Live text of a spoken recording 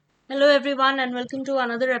Hello, everyone, and welcome to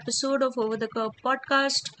another episode of Over the Curve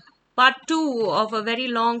podcast, part two of a very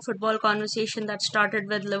long football conversation that started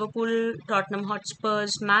with Liverpool Tottenham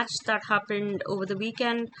Hotspurs match that happened over the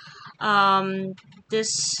weekend.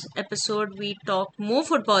 This episode, we talk more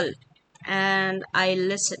football and I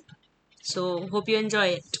listen. So, hope you enjoy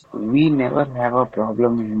it. We never have a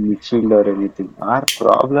problem in midfield or anything. Our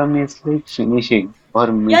problem is like finishing or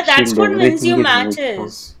Yeah, that's midfield. what wins Everything you is moved for.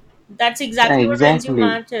 matches. That's Yeah, exactly what wins you exactly.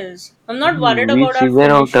 matches. I'm not worried We about our figure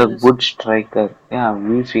out a finishes. good striker. Yeah,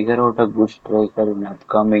 we figure out a good striker in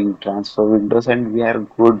upcoming transfer windows, and we are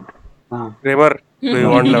good. Ah, Kramer, do you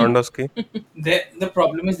want Hmm. Lewandowski? The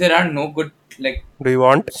problem is there are no good like Do you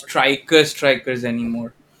want? strikers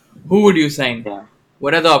anymore. Who would you sign? yeah.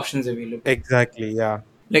 What are the options available? Exactly, yeah.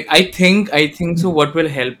 Like I think so. What will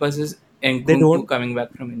help us is They Nkunku don't. coming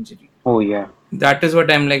back from injury. Oh yeah. That is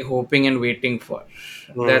what I'm like hoping and waiting for.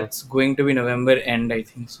 Hmm. That's going to be November end, I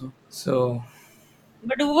think so. So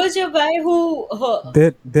But who was your guy who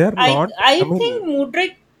They're I not. I I think mean,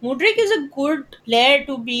 Mudrik is a good player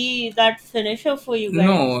to be that finisher for you guys.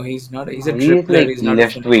 no, he's not. He's a He is dribbler. like He's not a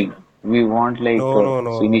left wing. finisher. We want like no, a no, no,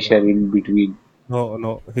 no, finisher no, in between,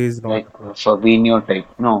 no. He's not. like Fabinho type.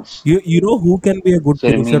 No, You know who can be a good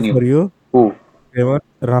finisher Firmino. for you? Who? Kramer,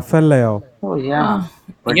 Rafael Leao. Oh yeah. Uh,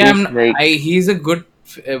 But yeah, it's like he's a good,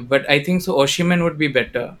 but I think so. Oshiman would be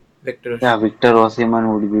better. Victor yeah, Osimhen. Victor Osimhen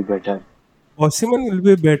would be better. Osimhen will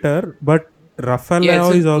be better, but Rafael Yeah, it's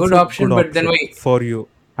Leao a is good also a good option, but then option wait, for you.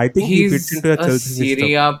 I think he fits he's into a a Chelsea system.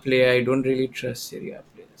 Serie A player. I don't really trust Serie A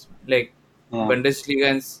players. Like Yeah.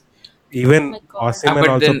 Bundesliga and Oh Even my god. Osimhen but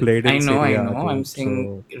also then played in I Serie A, know. I'm dude.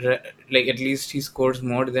 saying So like at least he scores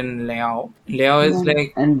more than Leao. Leao is No,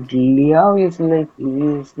 like and Liao is like he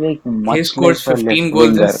much scores like a 15 left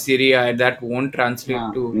goals in winger. Serie A. That won't translate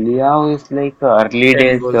Yeah, to Liao is like early 10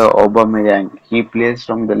 days goals. Aubameyang. He plays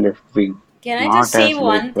from the left wing, Can I just not say as like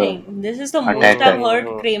one thing? This is the most I've attacker. heard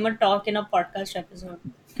Mhm. Kramer talk in a podcast episode.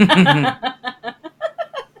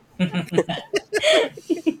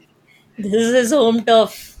 This is his home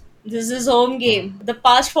turf. This is his home game. The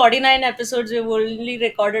past 49 episodes we've only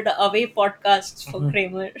recorded away podcasts for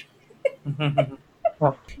Kramer.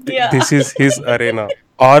 Yeah. This is his arena,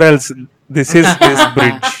 or else this is his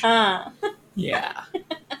bridge. Yeah.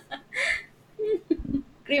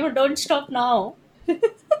 Kramer, don't stop now.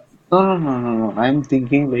 No. I'm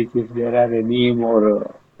thinking like if there are any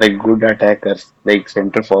more like good attackers, like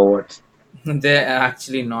center forwards. They're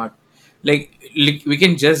actually not. We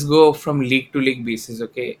can just go from league to league basis,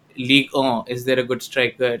 okay? League, oh, is there a good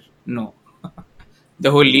striker? No. The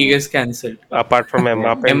whole league is cancelled. Apart from Yeah,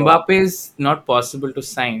 Mbappe, no. Mbappe is not possible to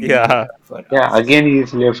sign Yeah, for yeah. us. Again, he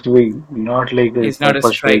is left wing, not like a He's not a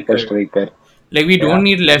proper striker. striker. Striker. Like, we Yeah. don't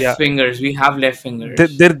need yeah. left wingers. We have left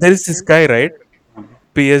wingers. There is this guy, right?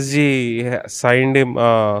 PSG signed him,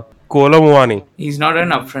 Kolo Muani. He's not an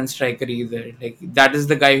upfront striker either. Like, that is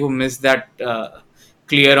the guy who missed that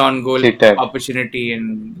clear on goal Sitter. opportunity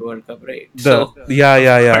in the World Cup, right? The So, yeah, of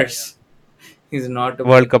yeah, yeah. course, he's not a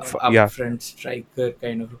World big Cup. Yeah, upfront striker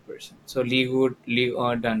kind of a person. So League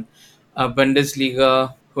done.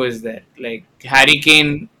 Bundesliga, who is there? Like Harry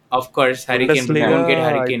Kane, of course, Harry Kane, but we Yeah. Bundesliga. won't get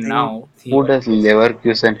Harry I Kane think now. Who does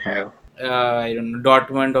Leverkusen have? I don't know.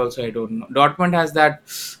 Dortmund also, I don't know. Dortmund has that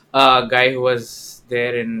guy who was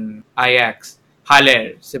there in Ajax,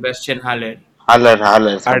 Haller, Sebastian Haller.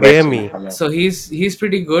 Haller, Sebastian Ademi. Haller. So he's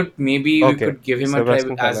pretty good. Maybe we Okay, could give him a try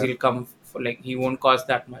Sebastian as Haller. he'll come. For, like he won't cost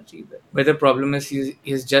that much either. But the problem is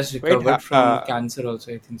he's just Wait, recovered from cancer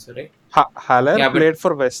also. I think so, right? Haller Yeah, but played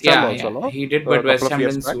for West Ham also, yeah, no? he did. A But couple West of Ham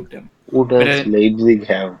years didn't back. suit him. Who But does Leipzig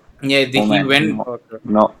have? yeah, Oh he man, went. Okay. He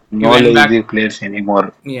No went back. Leipzig players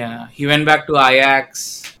anymore. Yeah, he went back to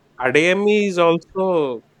Ajax. Ademi is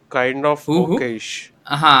also kind of Who? okayish.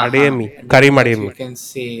 Aha. Ademi, Karim Ademi also you Ademi. can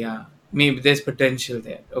say. Yeah, maybe there's potential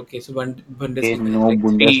there. Okay, so Okay, Bundesliga has no like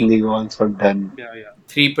three Bundesliga also done. Yeah, yeah.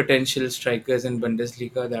 three potential strikers in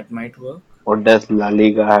Bundesliga that might work. What does La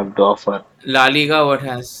Liga have to offer? La Liga, what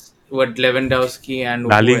Lewandowski and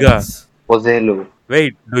La who Liga. else? Joselu.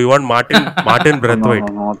 Wait, do you want Martin Oh,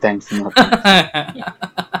 Braithwaite? no, thanks, no thanks,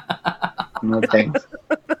 no thanks.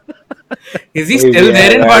 Is he Hey, we still there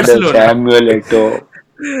have in had Barcelona? Samuel Eto'o.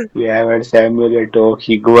 We have had Samuel Eto'o,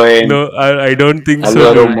 Higuain, No, I don't think so,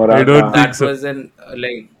 Alvaro dude. I don't Morata. think That so. was an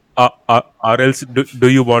like Or else, do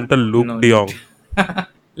you want a Luke no De need. Jong?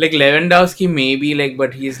 Like Lewandowski maybe like,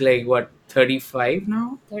 but he's like what 35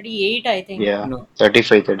 now? 38, I think. Yeah, No,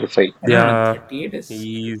 35. no, Yeah, 38 is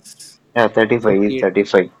he's Yeah, 35. He's 38,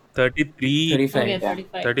 35. 33, Okay, 35. Yeah.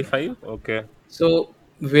 35. 35. Okay. So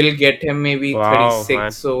we'll get him maybe Wow, 36.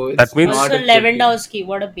 man. So That it's means not Also, a good deal. Lewandowski,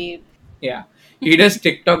 what a babe. Yeah, He does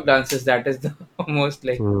TikTok dances. That is the most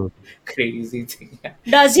like Hmm. crazy thing.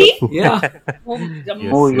 Does he? Yeah. Oh,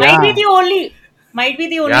 Oh Yes. might be yeah. the only, might be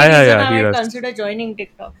the Yeah, only yeah, reason yeah. I He might does. consider joining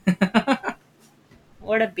TikTok.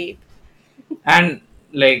 What a babe. And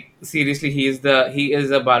like seriously, he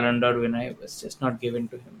is a Ballon d'Or winner. It was just not given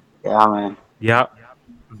to him. Yeah, man. Yeah.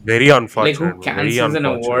 Very Like who unfortunate. Very cancels an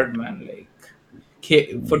unfortunate. award, man? Like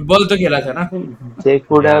football to खेला था ना? They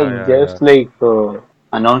could Yeah, have yeah, yeah. just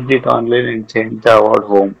announced it online and sent the award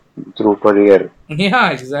home through courier.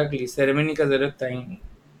 Yeah, exactly. Ceremony का जरूरत था ही नहीं.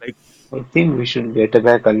 Like I think we should get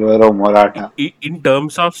back Alvaro Morata. in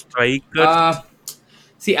terms of strikers, Uh,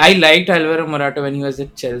 See, I liked Alvaro Morata when he was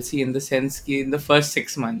at Chelsea in the sense that in the first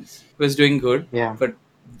 6 months he was doing good, Yeah. but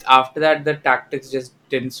after that the tactics just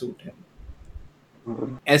didn't suit him.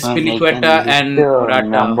 And I can Espilicueta list and a Morata,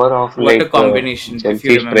 number of what a combination! If you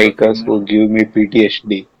Chelsea remember strikers Premier, who give me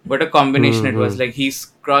PTSD. what a combination it was! hmm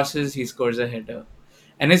Like crosses, he scores a header,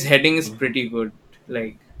 and his heading is pretty good.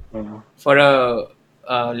 Like Yeah. for a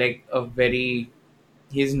like a very,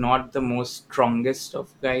 he's not the most strongest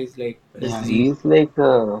of guys. Like Yeah, PSG. he's like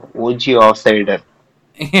a OG offsider.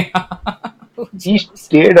 Yeah. He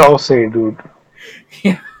stayed offside, dude.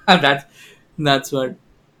 Yeah, that's what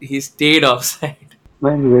he stayed offside.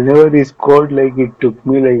 Man, whenever he scored, like it took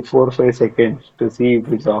me like 4 5 seconds to see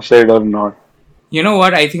if it's offside or not. You know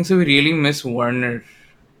what? I think so. We really miss Werner,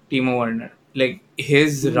 Timo Werner. Like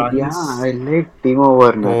his Yeah, runs. I like Timo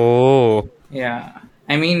Werner. oh, Yeah,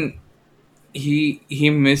 I mean he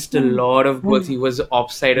missed a Hmm. lot of goals. Hmm. He was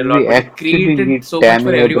offside a lot, We but he actually created need so much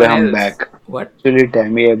for Tammy everyone Abraham else. back. What? Actually,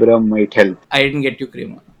 Tammy Abraham might help. I didn't get you,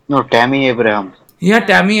 Krima. No, Tammy Abraham. Yeah,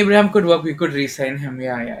 Tammy Abraham could work. We could resign him.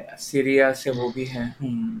 Yeah. Syria से वो भी है.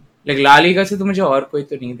 Like La Liga से तो मुझे और कोई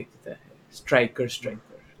तो नहीं दिखता है. Striker.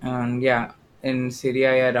 And yeah, in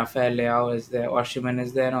Syria, yeah, Rafael Leao is there, Osimhen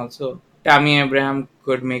is there, and also Tammy Abraham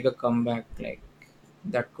could make a comeback. Like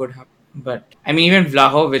that could happen. But I mean, even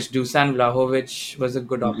Vlahovic, Dusan Vlahovic was a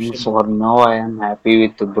good option. For now, I am happy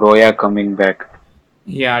with Broya coming back.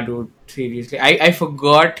 Yeah, dude, seriously. I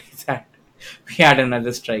forgot that we had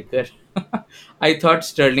another striker. I thought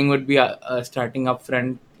Sterling would be starting up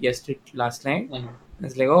front last night. Yeah.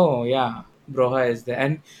 It's like, oh, yeah, Broha is there.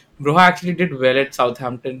 And Broha actually did well at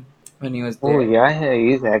Southampton when he was Oh there. yeah,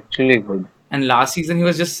 he's actually good. And last season, he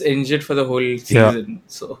was just injured for the whole yeah. season.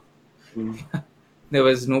 So Mm. there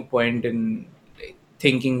was no point in like,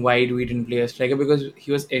 thinking why we didn't play a striker because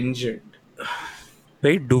he was injured.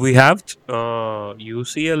 Wait, do we have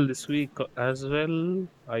UCL this week as well?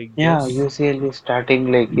 I Yeah, guess. UCL is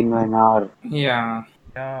starting like in an hour. Yeah.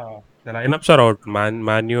 Yeah. The lineups are out.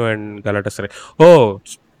 Manu and Galatasaray. Oh,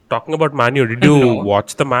 talking about Manu, did you No.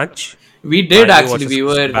 watch the match? We did Manu actually. versus We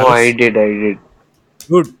Crystal were. Oh, I Palace. did, I did.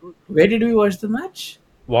 Good. Where did we watch the match?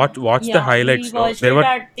 Watch the Yeah, we highlights now. watched it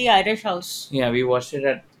at the Irish House Yeah, we watched it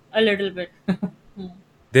at. a little bit. Hmm.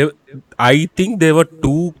 there I think there were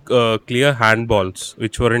two clear handballs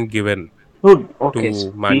which weren't given Dude, okay,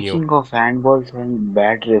 to Manu. speaking of handballs and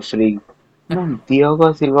bad refereeing, man,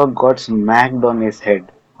 Thiago Silva got smacked on his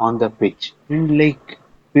head on the pitch. And like,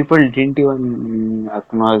 people didn't even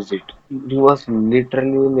acknowledge it. He was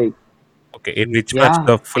literally like, Okay, in which match? yeah,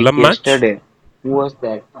 The like Fulham match? yesterday. Who was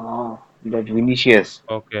that? Oh, that Vinicius.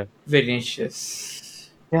 Okay. Vinicius.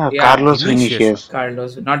 Yeah, Yeah, Carlos Vinicius. Vinicius.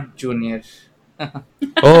 Carlos, not Junior.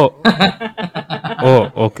 Oh,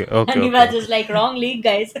 oh, okay, okay, And he okay, was okay. just like, wrong league,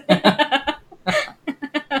 guys.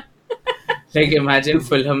 Like imagine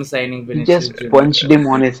Fulham signing He Vinicius just Junior. punched him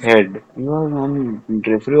on his head. He was, and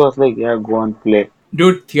referee was like, yeah, go on, play.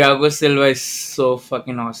 Dude, Thiago Silva is so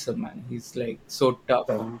fucking awesome, man. He's like so tough.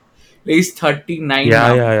 Uh, He's 39 Yeah,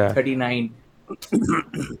 now. yeah, yeah. 39.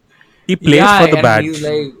 He plays Yeah, for the and he's badge.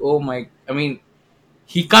 like, oh my. I mean,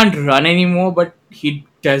 he can't run anymore, but he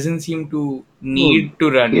doesn't seem to Dude, need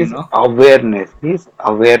to run, you his know? awareness is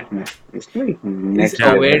like His next Yeah,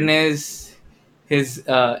 level. awareness, his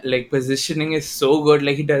like positioning is so good.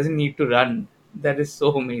 Like he doesn't need to run. That is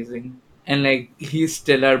so amazing. And like he's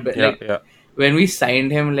still our yeah, like yeah. when we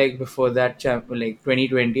signed him like before that like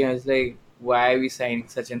 2020, I was like, why are we signing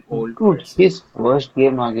such an old Dude, person? his first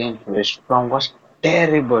game against West Brom was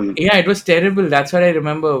terrible. Yeah, it was terrible. That's what I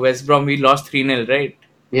remember. West Brom, we lost 3-0, right?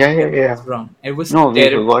 Yeah, yeah, Against yeah. West Brom. It was No, we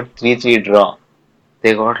terrible. got 3-3 draw.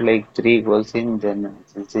 They got like 3 goals in, then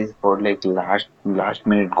since he scored like last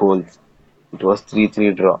minute goals. It was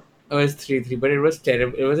 3-3 draw. It was 3-3, but it was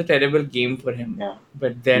terrible. It was a terrible game for him. Yeah.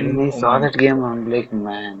 But When then, I oh saw my that god. game, I'm like,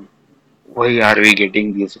 man, why are we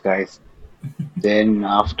getting these guys? Then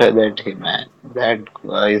after that, hey, man, that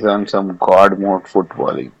guy is on some god mode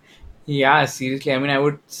footballing. Yeah, seriously. I mean, I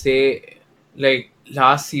would say, like,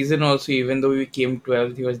 last season also, even though we came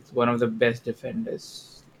 12th, he was one of the best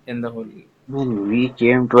defenders in the whole league. I mean, we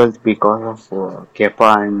came 12th because of Kepa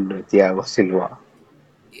and Thiago Silva.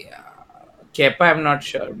 Yeah, Kepa, I'm not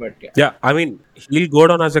sure, but yeah, Yeah, I mean, he'll go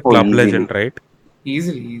down as a Oh, club easily. legend, right?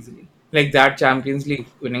 easily. Like that Champions League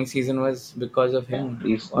winning season was because of him Yeah.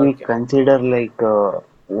 only, If or we Kepa. consider like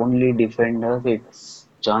only defenders, it's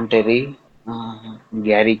John Terry,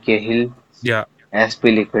 Gary Cahill, Yeah.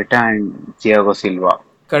 Aspilicueta, and Thiago Silva.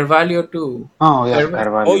 Carvalho too. Oh yeah, Carvalho, Oh,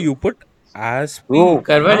 Carvalho. you put Aspi. Oh, Ah,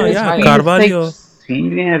 Carvalho is yeah, high. he's like Carvalho.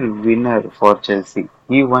 senior winner for Chelsea.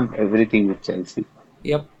 He won everything with Chelsea.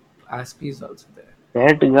 Yep, Aspi is also there.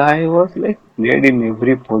 That guy was like played in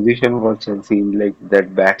every position for Chelsea in like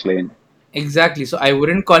that back line. Exactly. So I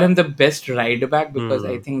wouldn't call him the best right back because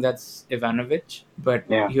I Hmm. think that's Ivanovic, but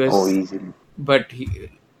Yeah. he Oh, was, easily. but he,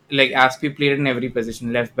 like Aspi played in every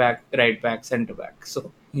position: left back, right back, centre back.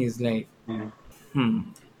 So he's like, Yeah. hmm.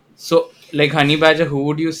 So like Honey Badger, who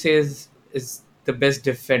would you say is the best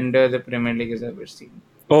defender the Premier League has ever seen?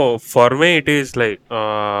 Oh, for me, it is like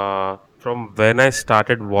from when I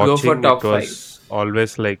started Go for watching, it top five. was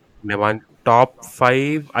always like Neman top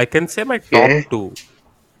five. I can say my top Okay. two.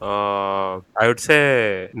 I would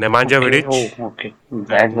say Nemanja Okay. Oh, Vidic okay.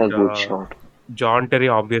 That's a and good shot. John Terry,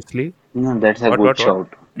 obviously. No, that's a What, good what, what?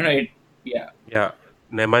 shot. Right. Yeah. Yeah,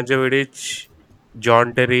 Nemanja Vidic,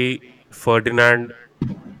 John Terry, Ferdinand.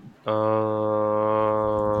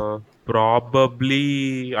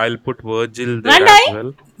 Probably I'll put Virgil there Mandai? as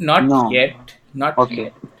well. Not No. yet. Not Okay.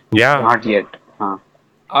 yet. Yeah, Not yet. Huh.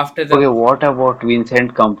 After Okay. the What about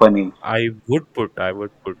Vincent Company? I would put.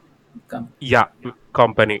 come. Yeah,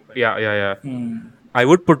 company. Yeah. Hmm. I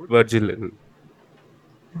would put Virgil in.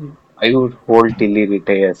 I would hold till he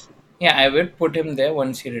retires. Yeah, I would put him there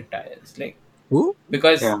once he retires. Like Who?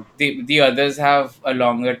 because Yeah. the others have a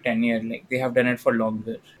longer tenure. Like they have done it for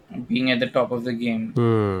longer, being at the top of the game.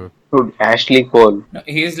 Hmm. Dude, Ashley Cole. No,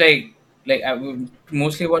 he's like I would,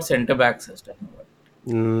 mostly about centre backs I was talking about.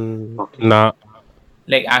 Okay. Nah.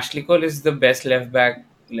 Like Ashley Cole is the best left back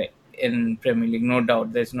like in Premier League, no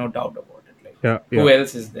doubt. There's no doubt about it. Like Yeah, who yeah.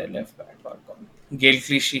 else is there left back? Or Gail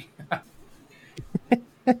Clichy.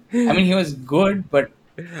 I mean, he was good, but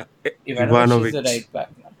Ivanovic is the Ivanovic, right back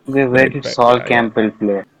now. Okay. Where right did back. Saul Yeah. Campbell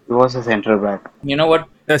play? He was a centre back. You know what?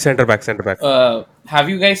 Center back, center back. Have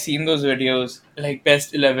you guys seen those videos like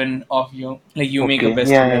best 11 of you? Like you make a Okay.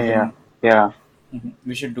 best Yeah. Yeah. Yeah. 11. Yeah.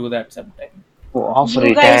 We should do that sometime. Of You guys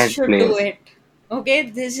retired should do players. it. Okay,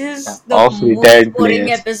 this Yeah. is the Of most retired boring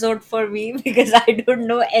players. episode for me because I don't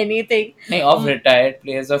know anything. Like, of retired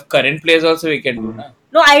players, of current players also we can do, Mm. na?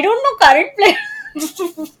 No, I don't know current players.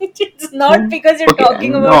 It's not because you're Okay,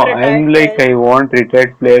 talking no, about I'm retired like players. I want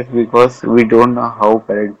retired players because we don't know how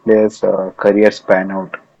current players' careers pan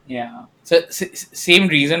out. Yeah. So same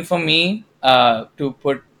reason for me to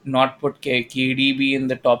put not put KDB in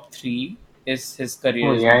the top three is his career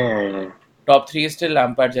Oh is yeah, not yeah, over. yeah. Top three is still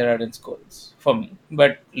Lampard, Gerrard, and Scholes for me.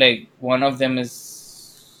 But like one of them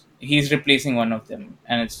is he's replacing one of them,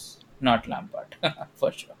 and it's not Lampard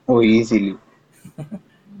for sure. Oh, easily.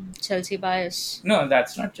 Chelsea bias. No,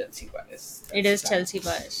 that's not Chelsea bias. It That's is Chelsea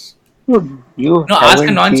Lampard. bias. Dude, you No, ask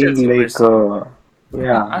a haven't seen non-Chelsea like person.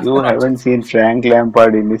 yeah, Ask you a haven't non-Chelsea seen person. Frank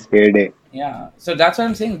Lampard in his heyday. Yeah, so that's what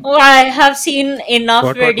I'm saying. Oh, I have seen enough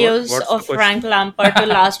What? videos What's the of Frank question? Lampard to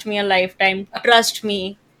last me a lifetime. Trust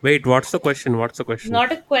me. Wait, what's the question? What's the question?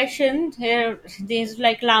 Not a question. Here, these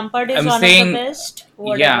like Lampard is I'm one of the saying, best.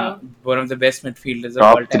 yeah, Whatever. one of the best midfielders of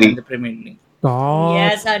all Top time in three. the Premier League. Top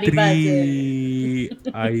Yes, Hari Badger. three.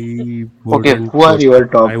 I Okay, wouldn't who are put. your I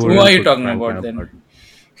top Who three? are wouldn't you put talking Frank about then? Lampard.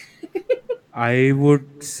 I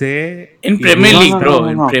would say In Premier No, Iniesta. no, League, no, bro. no,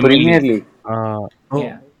 In no. Premier Premier League. League. Uh,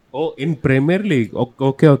 Yeah. in Premier League.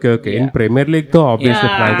 Okay. In Yeah. Premier League, though, obviously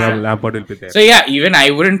Frank Yeah. Lampard will be there. So yeah, even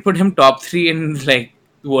I wouldn't put him top three in like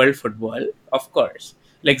world football, of course.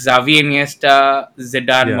 Like Xavi, Iniesta,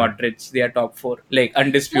 Zidane, Yeah. Modric, they are top four, like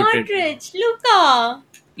undisputed. Modric, Luka.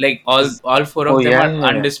 Like all four Oh of them yeah, are yeah, yeah.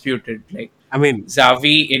 undisputed. Like I mean,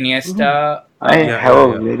 Xavi, Iniesta. I have a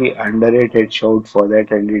yeah. very underrated shout for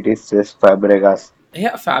that, and it is just Fabregas.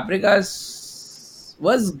 Yeah, Fabregas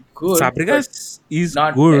was good, but Fabregas is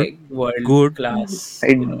not good, like world good, class. I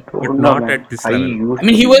You know. but don't know, not man. at this I level. I used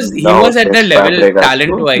mean, to he was love at the Cesc level Fabregas. He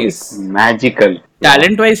talent was like wise. magical. Yeah,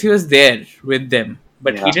 Talent wise, he was there with them,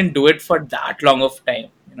 but he yeah. didn't do it for that long of time.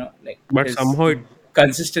 Like But his somehow it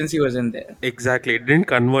consistency wasn't there. exactly it didn't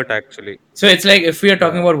convert actually. So it's like if we are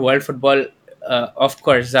talking Yeah, about world football, of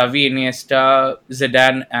course, Xavi, Iniesta,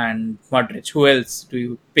 Zidane, and Modric. Who else do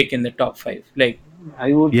you pick in the top five? Like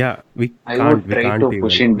I would, we I can't, would we try can't to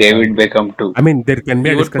push even, in we can't David even. Beckham too. I mean, there can be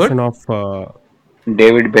a you would put? discussion of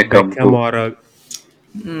David Beckham Beckham too. or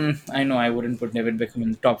I know I wouldn't put David Beckham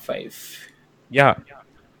in the top five. yeah.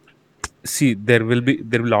 See, there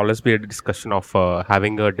will always be a discussion of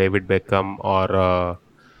having a David Beckham or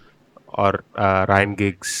Ryan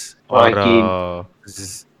Giggs or Roy Keane.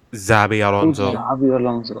 Xabi Oh, Alonso, Yeah. Xabi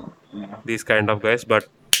Alonso. Yeah. these kind of guys. But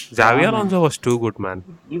Yeah, Xavi man. Alonso was too good, man.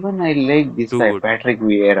 Even I like this Too guy, good. Patrick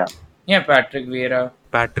Vieira. Yeah, Patrick Vieira.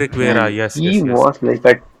 Patrick Vieira, Man, yes, he yes, yes. was like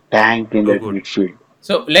a tank in Too that good. midfield.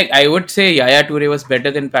 So like I would say Yaya Toure was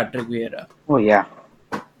better than Patrick Vieira. Oh, yeah.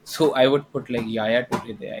 So I would put like Yaya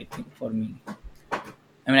Toure there, I think, for me.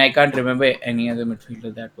 I mean, I can't remember any other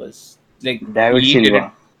midfielder that was like David he did it.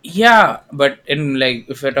 Silva. Yeah, but in like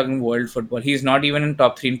if we're talking world football, he's not even in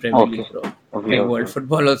top three in Premier Okay. League, bro. Okay, Like world okay.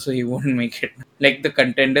 football, also he won't make it. Like the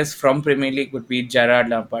contenders from Premier League would be Gerrard,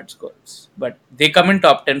 Lampard, Scholes, but they come in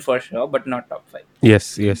top 10 for sure, but not top five.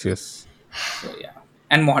 Yes, yes, yes. So yeah,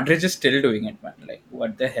 and Modric is still doing it, man. Like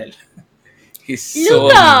what the hell? He's so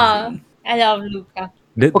Luca! amazing. I love Luca.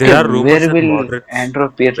 Okay, There are rumors where that will Modric.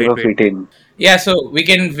 Andrew Wait, Pirlo wait. fit in? Yeah, so we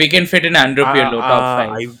can fit in Andrew Pirlo top five.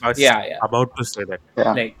 I was Yeah, yeah. about to say that.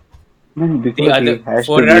 Yeah. Like Man, the because he other has to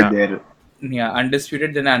four be are Yeah, there. yeah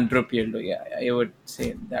undisputed. Then Andrew Pirlo. Yeah, I would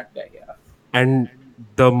say that guy. Yeah. and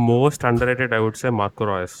the most underrated, I would say, Marco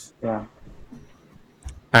Reus Yeah.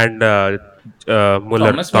 and Muller,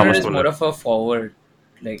 Thomas Muller Thomas is Muller. more of a forward.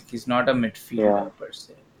 Like he's not a Yeah. midfielder per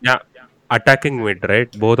se. Yeah, attacking mid,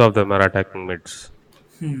 right? Both of them are attacking mids.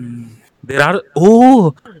 There are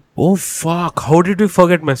oh fuck! How did we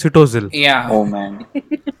forget Mesut Ozil? Yeah. Oh, man.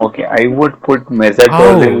 Okay, I would put Mesut How?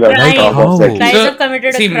 Ozil on Like top Crime. of that how? Guys list. have So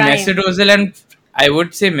committed a see, crime. Mesut Ozil and I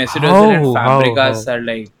would say Mesut Ozil and How? Fabregas are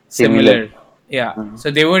like Similar. similar. Yeah. Uh,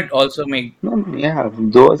 So they would also make. no, yeah,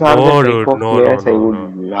 those are the No, type dude. of No, no, players I no, would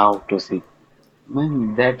no. love to see.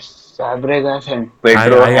 Man, that Fabregas and I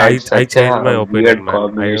Pedro I had I such changed my a opinion, weird man.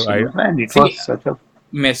 combination. Man, it See, was such a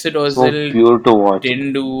Mesut so Ozil pure to watch.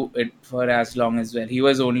 didn't do it for as long as well. He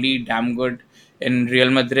was only damn good in Real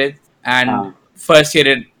Madrid and Uh, first 2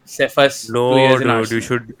 years No, in dude. Arsenal. You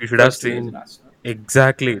should have First 2 years in seen Arsenal.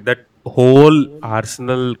 exactly that whole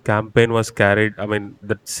Arsenal campaign was carried. I mean,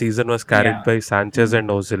 that season was carried Yeah. by Sanchez and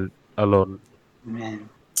Ozil alone. man,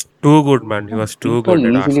 Too good, man. He was too people good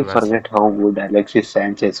at easily Arsenal as well. forget how good Alexis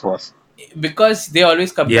Sanchez was. Because they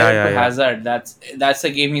always compare Yeah, him yeah, to yeah. Hazard. That's a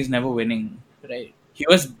game he's never winning. Right. He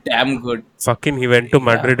was damn good. Fucking, he went to Yeah.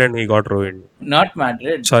 Madrid and he got ruined. Not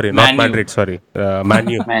Madrid. Sorry, not Manu. Madrid. Sorry,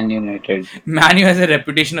 Manu. Man United. Manu has a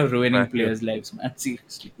reputation of ruining Manu. players' lives, man.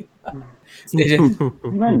 Seriously. they just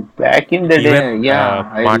Man, back in the day, Even yeah,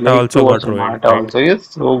 I Mata like to also watch got ruined, Mata right? also. He's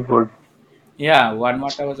so good. Yeah, Juan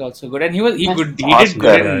Mata was also good, and Man, he did good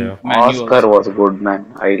Oscar. Yeah, in yeah. Manu Oscar also. was good, man.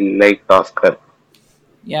 I liked Oscar.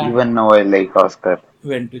 Yeah, Even now, I like Oscar.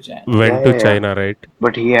 went to China. Yeah, Went to yeah, yeah. China, right?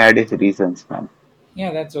 But he had his reasons, man.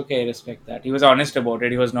 Yeah, that's okay. I respect that. He was honest about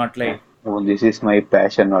it. He was not Yeah. like Oh, this is my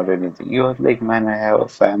passion or anything. He was like, man, I have a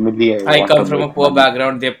family. I I want to come from a make poor money.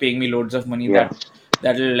 background. They're paying me loads of money. Yeah.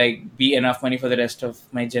 That'll like be enough money for the rest of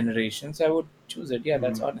my generation. So I would choose it. Yeah,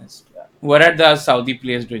 that's Mm. honest. Yeah. What are the Saudi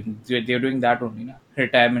players doing? They're doing that only, na?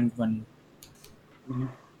 Retirement money. Mhm.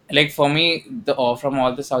 Like for me, the from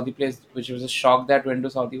all the Saudi players, which was a shock that went to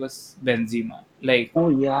Saudi was Benzema. Like, Oh,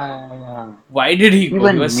 yeah, yeah, yeah. why did he go? He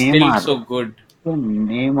Even was still Neymar. so good. Even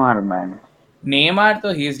Neymar, man. Neymar,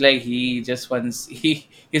 though, he's like he just wants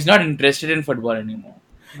he's not interested in football anymore.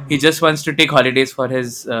 He just wants to take holidays for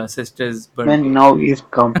his sister's Man, birthday. now he's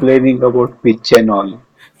complaining about pitch and all.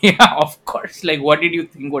 Yeah, of course. Like, what did you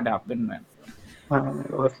think would happen, man? I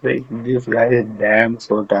was like, this guy is damn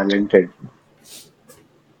so talented.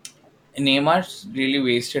 Neymar really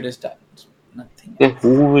wasted his talent. Nothing Okay, else.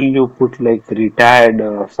 who will you put like retired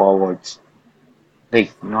forwards?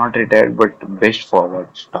 Like, not retired, but best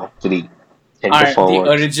forwards, top three, center The forwards.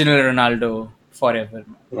 original Ronaldo forever,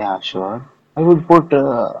 man. Yeah, sure. I would put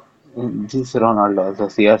this Ronaldo, the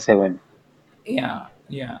CR7. Yeah,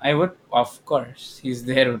 yeah. I would, of course, he's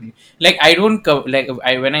there only. Like, I don't like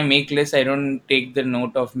I when I make lists, I don't take the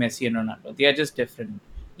note of Messi and Ronaldo. They are just different.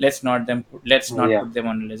 Let's Oh, not yeah. put them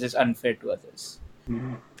on a list. It's unfair to others.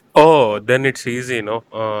 Mhm. Oh, then it's easy, no?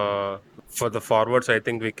 For the forwards, I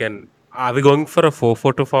think we can. Are we going for a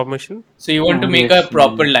 4-4-2 formation? So you want to Yeah, make a let's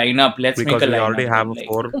proper lineup? Let's make a Because we already lineup have then, a like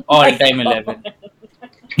four. all time 11.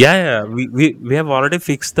 Yeah, yeah. We have already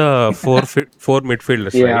fixed the four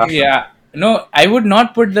midfielders, right? yeah, Yeah. No, I would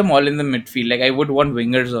not put them all in the midfield. Like I would want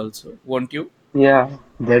wingers also. Won't you? yeah.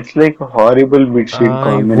 That's like a horrible midfield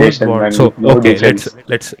I would combination, want. man, So with no okay, defense.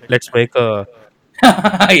 let's make a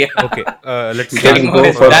Yeah. okay. Let's Like start Just with no,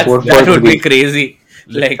 go for let's that would be 4-4-3. crazy.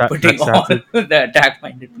 Like putting let's start all with the attack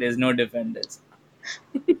minded players, no defenders.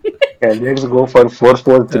 Yeah, let's go for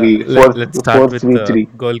 4-4-3, Let's start four with three three.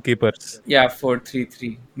 goalkeepers. Yeah,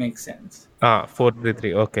 4-3-3 makes sense.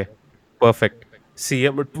 4-3-3. Okay, perfect.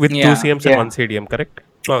 CM with two Yeah. CMs and Yeah, one CDM, correct?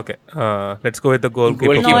 Okay. Let's go with the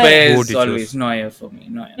goalkeeper Goalkeeper first. Neuer. Who would is you always choose? Neuer for me.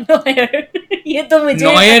 Neuer. Neuer. ये तो मुझे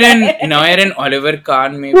ही Neuer पता and है. Neuer and Oliver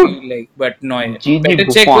Kahn maybe dude. like, but Neuer. Gigi Petr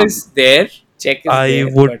Cech Buffon, was there. Cech is I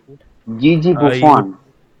there, would but Gigi I would Buffon.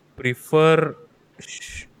 prefer.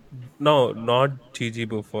 sh- No, not Gigi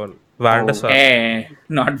Buffon. Van der Oh, Sar.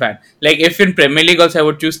 not bad. Like if in Premier League also I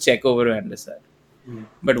would choose Cech over Van der Sar. mm,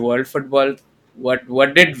 But world football,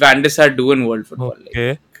 what did Van der Sar do in world football? Like,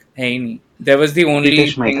 Okay. hey, nahi. There was the Peter only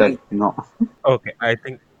Schmeichel. thing. No. Okay.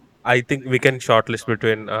 I think we can shortlist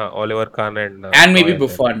between Oliver Kahn and And maybe Neuer then.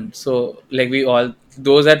 Buffon. So like we all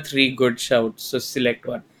those are three good shouts. So select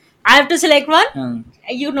one. I have to select one. Hmm.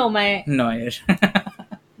 You know my Neuer.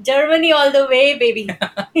 Germany all the way, baby.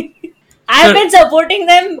 I have So been supporting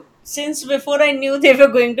them since before I knew they were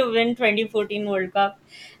going to win 2014 World Cup,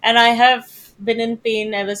 and I have been in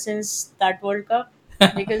pain ever since that World Cup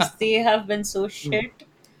because they have been so shit.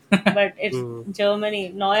 But it's Hmm. Germany,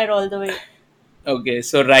 Neuer all the way. okay,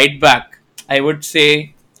 so right back, I would say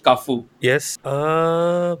Cafu. Yes.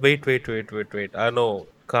 Wait. No,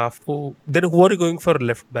 Cafu. Then who are you going for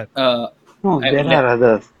left back? Uh, No, I there would are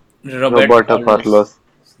others. Roberto Roberto Carlos. Carlos.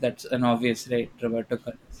 That's an obvious, right? Roberto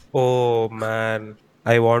Carlos. Oh man,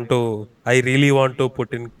 I really want to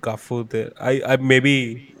put in Cafu there. I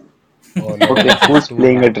maybe. Oh no, Okay, this is who's too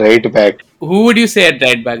playing hard. at right back? Who would you say at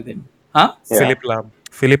right back then? Huh? Yeah, Philip Lam.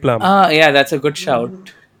 Philip Lam. Yeah, that's a good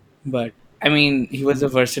shout. But I mean, he was a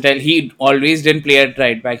versatile. He always didn't play at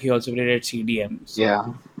right back. He also played at CDM. So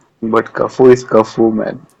yeah. But Cafu is Cafu,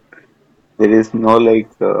 man. There is no like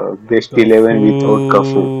best 11 Cafu. without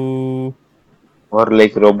Cafu or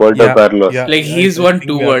like Roberto Yeah, Carlos. yeah. like I he's won think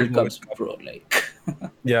two we have to World go with Cups, Cafu. bro. Like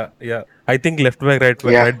Yeah. I think left back,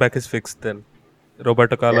 Yeah, right back is fixed then.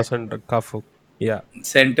 Roberto yeah. Carlos and Cafu. Yeah.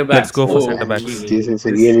 center Let's backs. go for center Man, backs. this Okay, is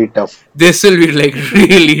really tough. this will be like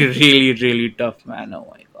really tough, man. Oh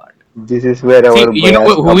my god. This is where See, our bias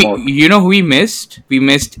come out. who we missed? We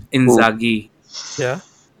missed Who? Inzaghi. Yeah.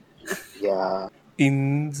 Yeah. So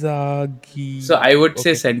Inzaghi. I would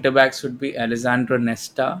say Okay. center backs would be Alessandro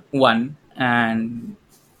Nesta one, and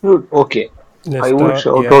Dude, okay. I would Nesta.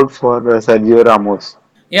 shout Yeah. out for Sergio Ramos.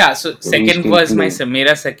 yeah. So He's second still was my playing.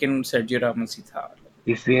 Mera second Sergio Ramos ही था.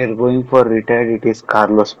 If we are going for retired, it is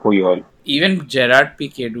Carlos Puyol. Even Gerard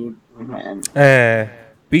Piqué, dude. Man, Uh,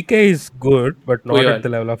 PK is good, but not at Puyol. the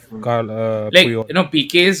level of Like Puyol.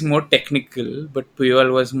 Piqué is more technical, but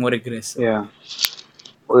Puyol was more aggressive. yeah.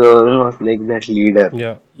 Puyol was like that leader.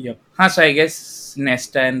 Yeah. Yep. So I guess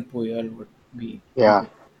Nesta and Puyol would be Yeah.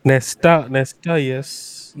 Nesta,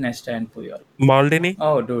 yes. Nesta and Puyol. Maldini.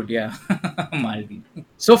 Oh, dude, yeah, Maldini.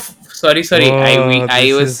 So sorry. Oh, I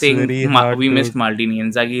this was is saying very hard we to. missed Maldini.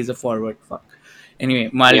 Inzaghi is a forward. Fuck. Anyway,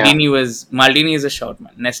 Yeah. Maldini is a short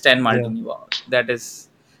man. Nesta and Yeah. Maldini. Wow,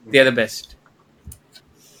 they are the best.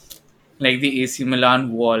 Like the AC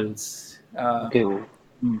Milan walls. Okay.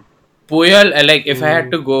 Hmm. Puyol, like if I had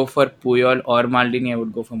Mm. to go for Puyol or Maldini, I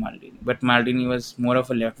would go for Maldini. But Maldini was more of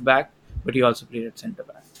a left back, but he also played at centre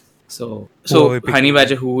back. Who are So we Honey picking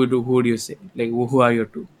Badger, then? who would you say? Like who are your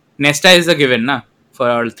two? Nesta is a given, na, for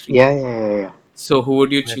all three. Yeah. So who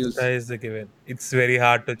would you Nesta choose? is the given. It's very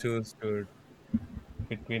hard to choose, dude,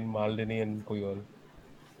 between Maldini and Puyol.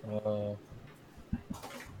 Uh,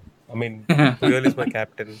 I mean, Puyol is my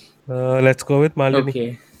captain. Let's go with Maldini.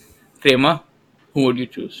 Okay, Kramer, who would you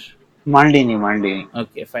choose? Maldini.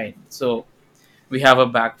 Okay, fine. So we have a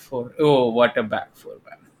back four. Oh, what a back four,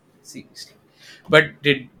 man! Seriously. But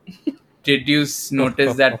did you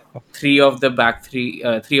notice that three of the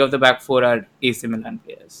back four are AC Milan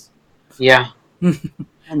players? Yeah.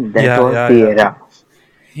 And that Yeah, was yeah, the yeah. era.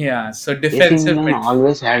 Yeah. So AC defensive Milan mid.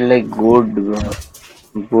 always had like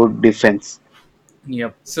good defense.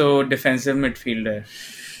 Yep. So defensive midfielder.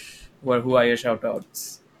 Who are your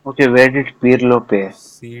shoutouts? Okay, where did Pirlo play?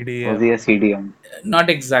 Was he CDM. a CDM? Not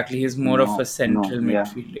exactly. He's more of a No, central yeah.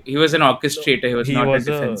 midfielder. He was an orchestrator. He was He not a was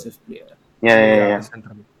a defensive player. yeah, Yeah.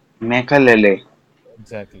 central. Mekalele.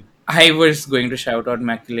 Exactly. I was going to shout out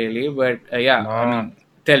Makelele, but yeah, I Nah. mean,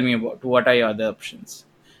 tell me about what are your other options?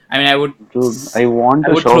 I mean, Dude, I want I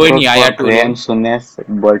to would throw shout in out for Yaya Graham Toure. Souness,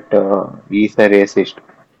 but he's a racist.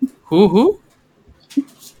 Who?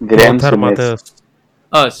 Graham Lothar Souness. Matthäus.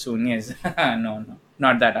 Oh, soon, yes. No,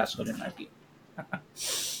 not that asshole in our team.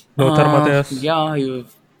 Lothar Matthäus. Yeah,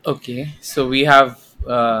 okay. So we have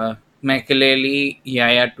Makelele,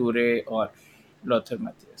 Yaya Toure, or Lothar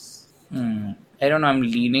Matthäus. I don't know. I'm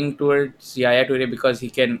leaning towards Yaya Toure because he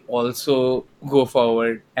can also go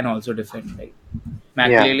forward and also defend. Like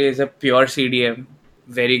Yeah, Makelele is a pure CDM,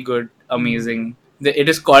 very good, amazing. It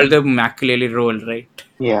is called the Makelele role, right?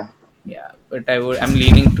 yeah. Yeah, but I'm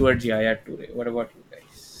leaning towards Yaya Toure. What about you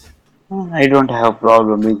guys? I don't have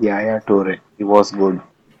problem with Yaya Toure. He was good.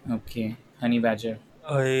 Okay, Honey Badger.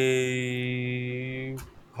 I.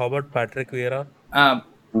 How about Patrick Vieira? Um,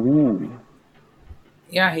 Ooh,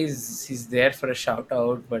 yeah, he's there for a shout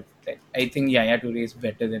out, but like, I think Yaya Toure is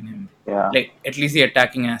better than him. yeah. Like at least the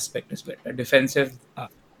attacking aspect is better. Defensive, Uh,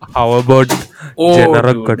 how about oh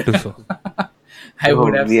Gennaro dude, Gattuso? I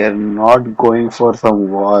would Bro, have. we are not going for some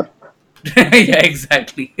war. Yeah,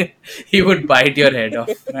 exactly. He would bite your head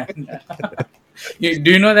off, man.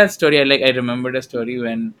 Do you know that story? I remembered a story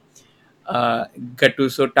when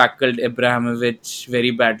Gattuso tackled Ibrahimovic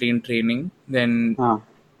very badly in training. Then Huh.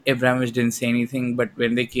 Ibrahimovic didn't say anything, but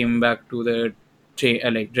when they came back to the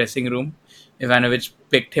dressing room, Ivanovic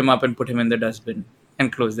picked him up and put him in the dustbin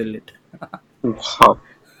and closed the lid. Wow.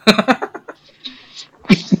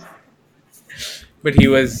 But he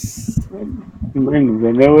was Man,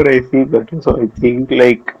 whenever I see that, so I think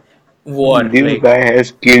like war, this like guy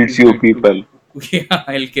has killed he's few going to, people. yeah,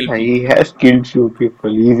 I'll kill He people. has killed few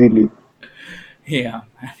people easily. Yeah,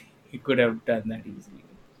 man, he could have done that easily.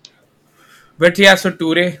 But yeah, so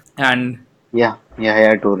Toure and Yeah,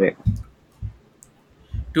 Yaya Toure.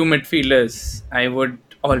 two midfielders, I would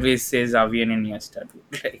always say Xavi and Iniesta.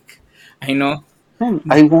 Dude. Like, I know, Man,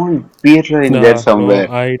 I want Pirlo in there No, somewhere.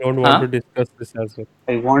 I don't want huh? to discuss this as well.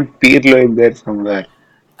 I want Pirlo in there somewhere.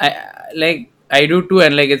 I do too,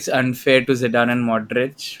 and like it's unfair to Zidane and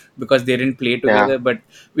Modric because they didn't play Yeah. together, but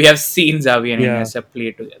we have seen Xavi and Yeah. Iniesta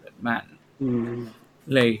play together, man. Mm.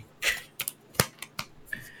 Like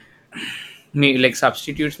me, like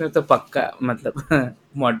substitutes में तो पक्का मतलब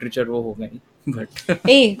Modric और वो हो गई, but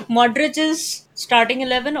Hey, Modric is starting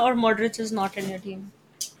 11 or Modric is not in your team.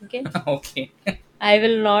 Okay? okay. I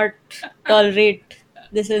will not tolerate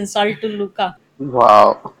this insult to Luca.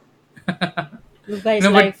 Wow. Luca is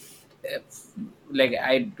No, but life. uh, like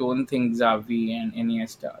I don't think Xavi and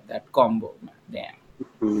Iniesta that combo, man. Damn.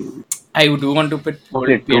 Mm. I do want to put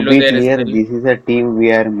Okay, to Pirlo be there as clear, well. this is a team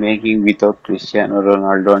we are making without Cristiano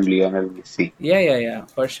Ronaldo and Lionel Messi. Yeah, yeah, yeah,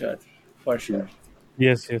 for sure, for sure. Mm.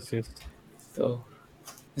 Yes, yes, yes. So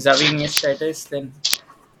Xavi Iniesta it is then.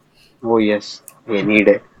 Oh yes, any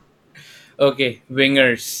day. Okay,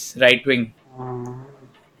 wingers, right wing. Mm,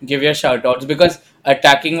 Give your shout outs because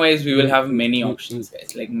attacking wise, we will Mm, have mm, many mm, mm. options,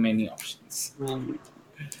 guys. Like many options. mm.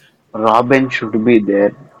 Robin should be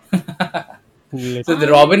there. Let, So the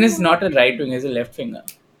Robin is not a right winger; he's a left winger.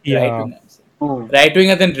 Right yeah. winger. I'm saying. Oh Right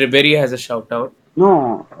winger. Then Ribery has a shout out.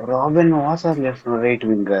 no, Robin was a left right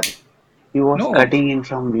winger. He was No, cutting in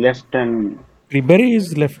from left and Ribery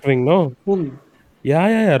is left wing, no? hmm. Yeah,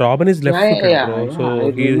 yeah, yeah. Robin is left Yeah, yeah, footed, yeah, bro. yeah. I So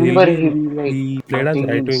remember him like he played as cutting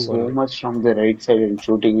right in wing so only. much from the right side and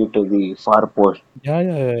shooting it to the far post. Yeah,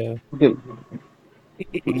 yeah, yeah, Okay,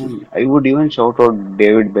 yeah. I would even shout out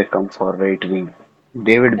David Beckham for right wing.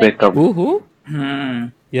 David Thank you. Beckham. Who? hmm.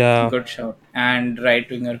 Yeah. Good shout. And right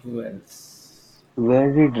winger. Who else?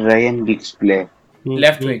 Where did Ryan Giggs play? Mm,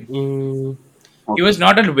 Left mm, wing. mm. He was Okay.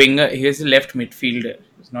 not a winger. He was a left midfielder.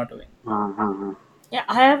 He was not a winger Uh-huh. Yeah,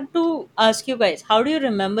 I have to ask you guys, how do you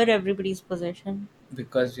remember everybody's position?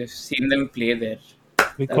 because we've seen them play there.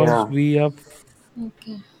 That's Because Yeah. we have,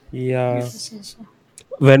 Okay. yeah. we've, This is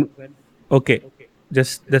When, okay,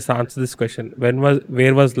 just answer this question.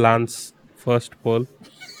 Where was Lance first poll?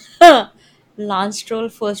 Lance Stroll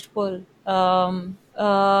first poll.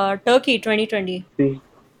 Turkey 2020. See,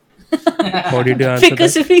 How did you answer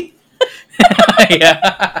Because that? we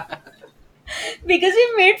yeah. because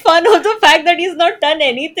we made fun of the fact that he's not done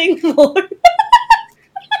anything more.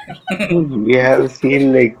 we have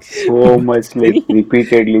seen like so much like Still,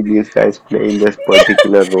 repeatedly these guys play in this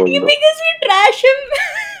particular role though. Because we trash him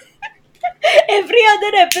every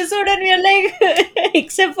other episode, and we are like,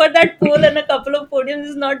 except for that poll and a couple of podiums,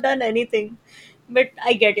 he's not done anything. But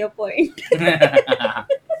I get your point.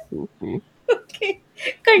 Okay,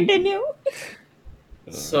 continue.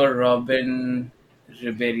 So Robin,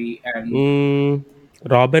 Ribery, and mm,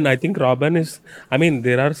 Robin, I think Robin is. I mean,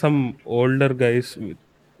 there are some older guys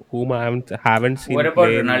whom I haven't what seen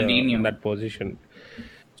about play in Ronaldinho? that position.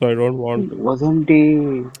 So I don't want to. Wasn't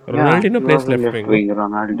he? Yeah, Ronaldinho he plays was a left left wing, no? wing,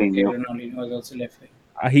 Okay, Ronaldinho. Ronaldinho was also left wing.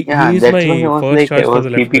 Yeah, He is that's why I my was first like I choice for was the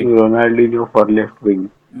left keeping wing. Ronaldinho for left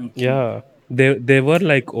wing. Okay. Yeah, they were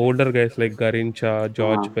like older guys like Garincha, Uh,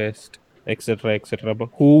 George Best, etc., but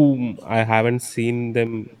whom I haven't seen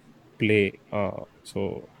them play.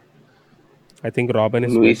 So I think Robin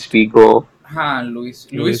is Luis best. Figo. Luis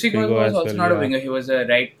Luis Figo Figo was as also well. not a Yeah. winger. He was a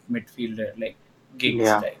right midfielder, like Giggs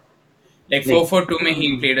Yeah, type. Like like 4-4-2 mein he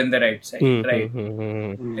mm, played on the right side, Hmm. Hmm. right? Hmm.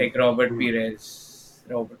 Hmm. mm, Like Robert mm, Pires.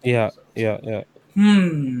 Robert Yeah. Pires also. Yeah. Yeah.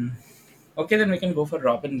 Hmm. Okay, then we can go for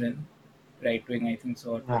Robin then. Right wing, I think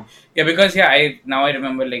so. yeah. Yeah, because yeah, I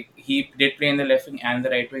remember like he did play in the left wing and the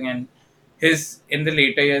right wing, and his in the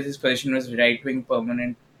later years his position was right wing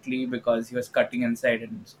permanently because he was cutting inside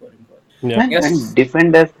and scoring goals. Yeah. Man, and Yes,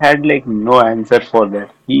 defenders had like no answer for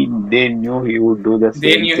that. They knew he would do the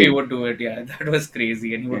they same knew he thing. would do it. Yeah, that was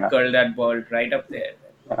crazy, and he would Yeah, curl that ball right up there.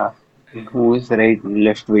 yeah. Who is right,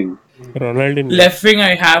 left wing? Ronaldinho. Left wing,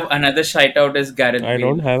 I have another shout out is Gareth I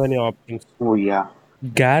don't Bale. have any options. Oh yeah.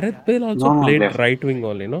 Gareth Bale also No, no, played left. right wing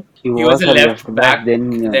only, no? He He was was a a left left back, back,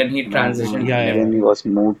 then he transitioned to Yeah. Yeah. left then Yeah. he wing. was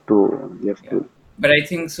moved to left Yeah, wing. but I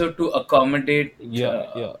think so to accommodate Yeah.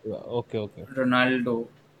 Yeah. Yeah. Okay. Okay. Ronaldo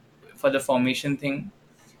for the formation thing.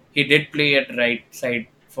 He did play at right side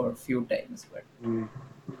for a few times, but Mm,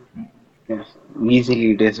 yes,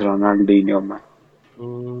 easily it is Ronaldinho, man.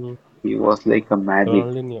 Mm, He was like a magic.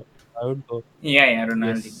 Ronaldinho. I would go. yeah,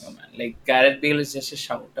 Ronaldinho, Yes. man. Like Gareth Bale is just a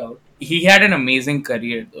shout out. He had an amazing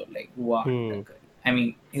career though. Like what a Hmm. career. I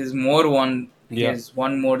mean, he's more one. He Yeah. has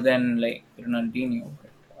won more than like Ronaldinho.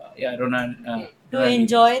 But, yeah, To Ronaldinho.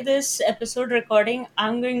 enjoy this episode recording,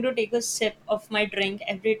 I'm going to take a sip of my drink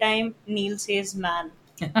every time Neil says man.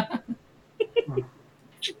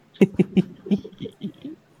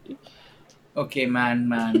 Okay, man.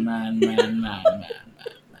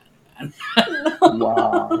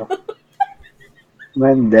 Wow.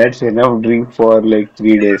 Man, that's enough drink for like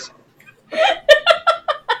 3 days.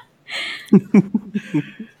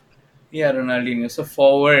 Yeah, Ronaldinho. So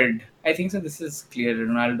forward. I think so. This is clear.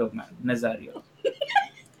 Ronaldo, man. Nazario.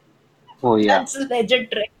 Oh yeah. That's a legit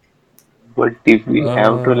drink. But if we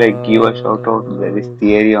have to like give a shout out, there is Uh,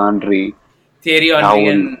 Thierry Henry, Thierry Henry Raul,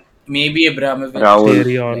 and maybe Raul,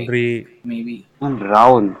 Thierry Abramovich. Like Henry. maybe and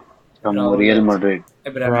Raul from Raul Real also. Madrid.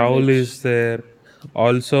 Raul Abramovich. is there.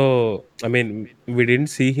 Also, I mean, we didn't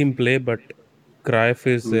see him play, but Cruyff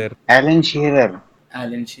is Mm. there. Alan Shearer.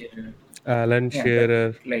 Alan Shearer. Alan Yeah, but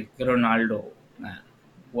Shearer. like Ronaldo, man,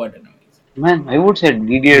 what an amazing. Man, I would say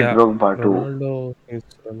Didier Yeah, Drogba too. Ronaldo is.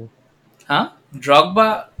 Huh?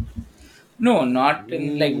 Drogba? No, not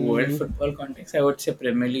in like world Mm, football context. I would say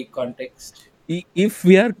Premier League context.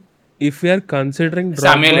 if we are considering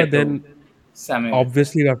Samuel Drogba, Eto'o. then Samuel Eto'o.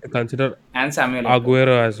 obviously we have to consider And Samuel Eto'o.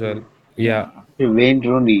 Aguero as well. Mm. Yeah, Yeah. Wayne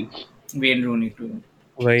Rooney, Wayne Rooney too.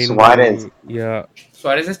 Wayne Suarez. Rooney. Yeah,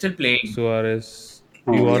 Suarez is still playing. Suarez.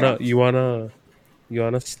 You Oh yeah. wanna you wanna you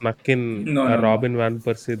wanna snuck in No, a no, no. Robin van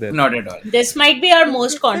Persie there. Not at all. This might be our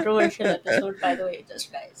most controversial episode, by the way.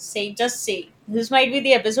 Just say. This might be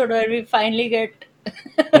the episode where we finally get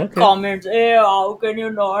Okay. comments. Hey, how can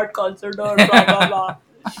you not consider blah blah blah?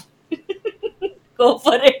 Go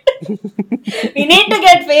for it. We need to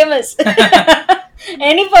get famous.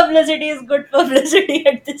 Any publicity is good publicity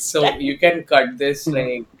at this So time. you can cut this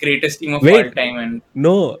like greatest team of all Wait, time and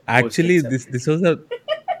no. post it Actually, this separately. this was a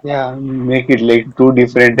Yeah, make it like two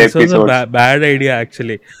different this was a episodes. bad idea.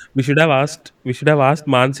 Actually, we should have asked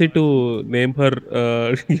Mansi to name her,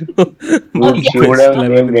 Oh yeah. She would best have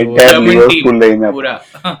 11 named in the entire world. German Liverpool team. lineup. Pura.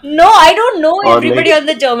 No, I don't know Or everybody like on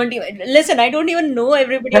the German team. Listen, I don't even know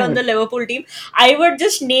everybody on the Liverpool team. I would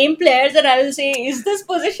just name players and I will say, is this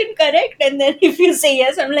position correct? And then if you say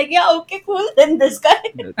yes, I'm like, yeah, okay, cool. Then this guy.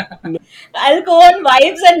 No, I'll go on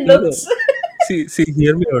vibes and no, no. looks. See,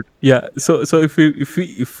 hear me out. Yeah. So if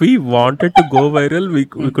we wanted to go viral, we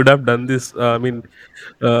could have done this. I mean,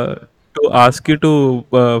 uh, to ask you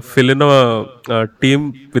to fill in a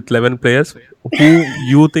team with 11 players who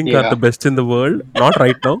you think are yeah. the best in the world, not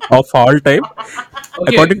right now, of all time, Okay.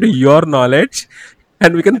 according to your knowledge,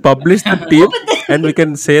 and we can publish the Oh, team, but and we then,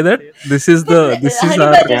 can say that this is honey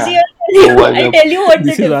our badger, see, Yeah. Who was I'll the tell you what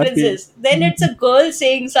the this is our difference team. is. Then it's a girl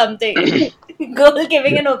saying something, girl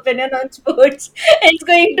giving Yeah. an opinion on sports. It's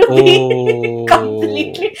going to be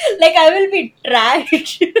completely Oh, like I will be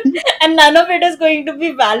trash, and none of it is going to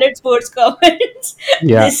be valid sports comments.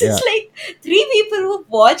 yeah, This is yeah. like three people who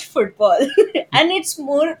watch football, and it's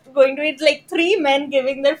more going to be like three men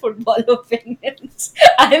giving their football opinions.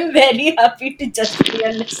 I'm very happy to just be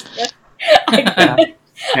a listener. I yeah. don't,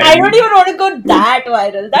 I don't And even want to go that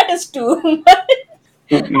viral. That is too much.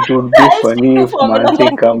 it would be I'll stick funny to if Formula Mansi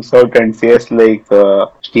One. comes out and says like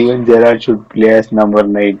Steven Gerrard should play as number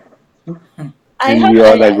 9, I and have we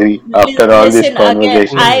all agree after all this listen again.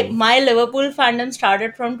 conversation. I Hmm. my Liverpool fandom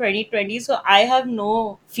started from 2020, so I have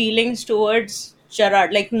no feelings towards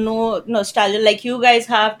Gerrard. Like no nostalgia, like you guys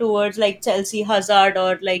have towards like Chelsea Hazard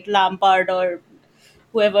or like Lampard or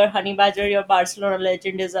whoever Honey Badger, your Barcelona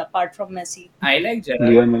legend, is apart from Messi. I like Gerard.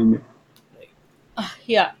 Lionel. Like,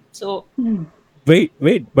 Yeah. So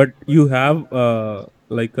Wait, but you have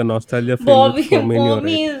like a nostalgia feel with Bobby, Firmino,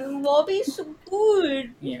 right? Bobby is so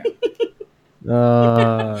good. yeah.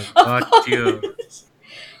 Of Got you. course.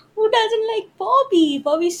 Who doesn't like Bobby?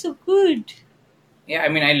 Bobby's so good. Yeah, I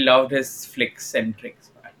mean, I loved his flicks and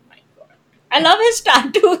tricks, man. My God. I love his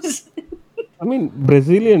tattoos. I mean,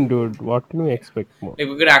 Brazilian dude. What can we expect more? Like,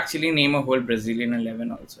 we could actually name a whole Brazilian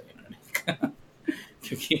 11 also, you know.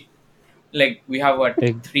 Like, okay. Like, we have what?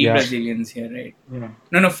 Three Yeah. Brazilians here, right? Yeah.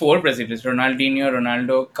 No, four Brazilians. Ronaldinho,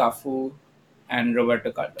 Ronaldo, Cafu, and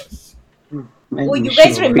Roberto Carlos. Man, Oh, we you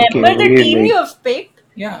guys should pick remember the every team you like have picked?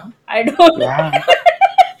 Yeah. I don't. yeah,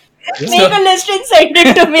 Make a list and send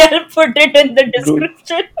it to me. I'll put it in the dude.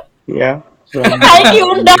 description. Yeah. I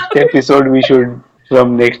tuned Next out. episode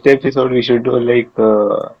we should do like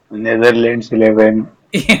Netherlands 11.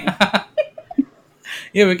 Yeah.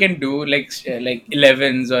 Yeah, we can do like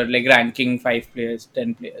 11s or like ranking 5 players,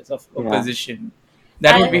 10 players of a Yeah. position.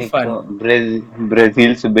 That would be Like fun.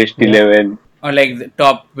 Brazil's best Yeah. 11. Or like the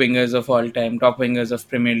top wingers of all time, top wingers of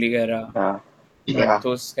Premier League era. Yeah. Like, Yeah.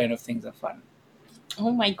 those kind of things are fun.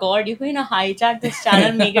 Oh my god, you're going to hijack this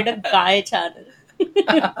channel, make it a guy channel.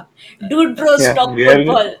 Dude bros Yeah. talk We are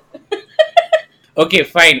football. Okay,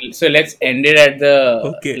 fine. So let's end it at the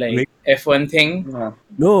Okay, like wait. F1 thing. yeah.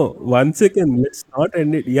 No, 1 second. Let's not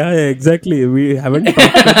end it. Yeah, exactly. We haven't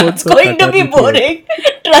talked about It's the going to Qatar be thing. boring.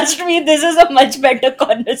 Trust me, this is a much better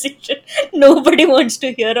conversation. Nobody wants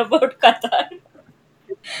to hear about Qatar.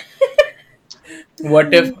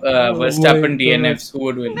 What if Oh Verstappen my God. DNFs? Who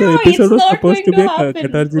would win? The No, episode it's was not supposed going to be to a happen.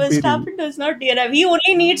 Qatar GP reel. Verstappen does not DNF. He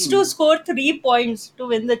only needs to score 3 points to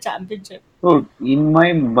win the championship. So in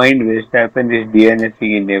my mind, Verstappen is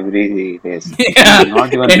DNFing in every race. Yeah, He's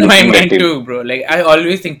not even in my making the mind team. too, bro. Like, I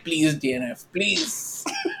always think, please DNF, please,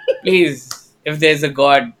 please. If there's a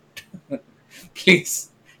God,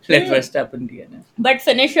 please let Verstappen DNF. But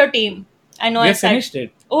finish your team. I know We I have said. finished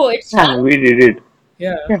it. Oh, it's Yeah, we did it.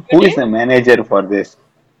 Yeah. Yeah, who is the manager for this?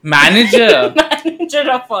 Manager. manager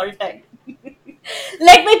of all time.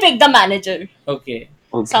 Let me pick the manager. Okay.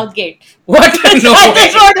 Okay. Southgate. What? No I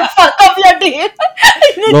just way. want to fuck up your team.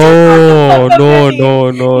 I just No, want to fuck up no, your team.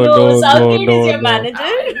 no, no, no, Southgate no, is your no. manager.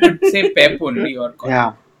 I would say Pep only or Con.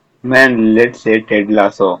 Yeah. Man, let's say Ted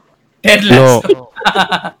Lasso. Ted No,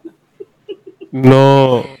 Lasso.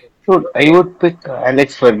 no. So I would pick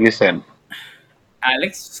Alex Ferguson.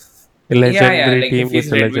 Alex. A Yeah, legendary like team if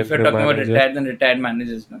he's with a if we're legendary talking about manager. retired, then retired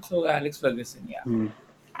managers. No? So Alex Ferguson, yeah. Hmm.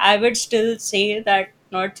 I would still say that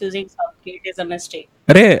not choosing Southgate is a mistake.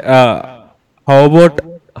 Arey, how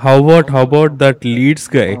about that Leeds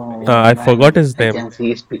guy? Oh, I man, forgot his I name. can see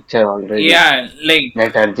his picture already. Yeah, like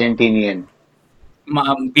That Argentinian.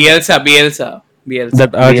 Bielsa. That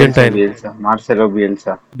Bielsa, Argentine. Bielsa, Marcelo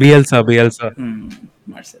Bielsa. Bielsa.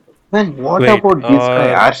 Marcelo. Man, what Wait, about this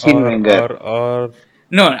guy, Arsene Wenger? or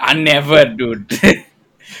No, I never, dude.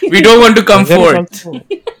 We don't want to come Wenger is forth.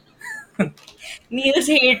 also Neil's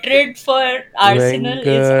hatred for Arsenal is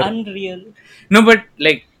Wenger. unreal. No, but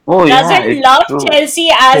like, Oh yeah, Doesn't it's love true. Chelsea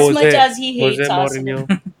as much as he Jose hates Arsenal.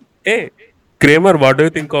 Mourinho. Hey, Kramer, what do you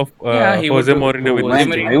think of yeah, he would Jose do. Mourinho with Oh, Jose this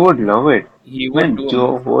man, team? I would love it. He would Man,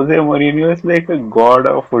 do. Jose Mourinho is like a god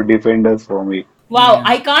of defenders for me. Wow, Yeah.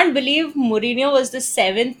 I can't believe Mourinho was the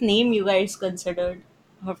 7th name you guys considered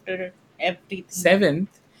after everything. 7th.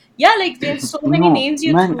 Yeah, like there's so many No, names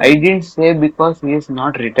you man, threw. I didn't say because he is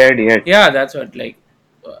not retired yet. Yeah, that's what. Like,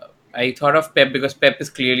 I thought of Pep because Pep is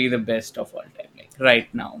clearly the best of all time. Like right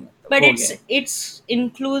now. But Oh, it's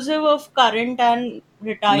inclusive of current and no,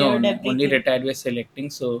 retired no, everything. only retired we're selecting.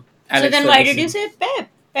 So, So Alex then why did you Ferguson. say Pep?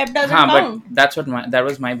 Pep doesn't But count. that's what that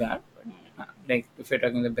was my bad. But, like if you're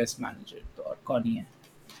talking the best manager or Connie.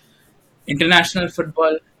 International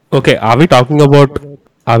football. Okay, are we talking about?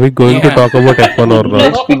 Are we going to Yeah. talk about F1 or not?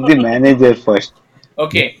 Let's pick the manager first.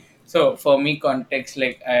 Okay, so for me, context,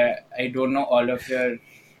 like I don't know all of your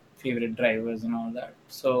favorite drivers and all that.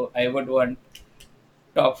 So I would want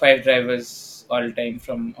top 5 drivers all time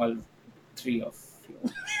from all 3 of you.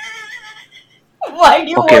 Why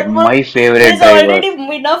do you Okay, want more? my favorite There's driver.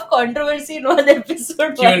 already enough controversy in one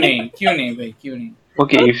episode. क्यों नहीं भाई क्यों नहीं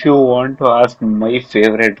Okay, if you want to ask my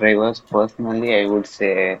favorite drivers, personally, I would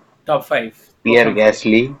say top 5 Pierre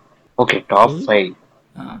Gasly. Okay, top 5.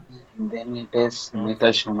 हाँ Then it is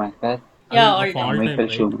Michael Schumacher, Yeah, all Of time. all time, Michael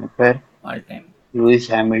right? Schumacher, all time Lewis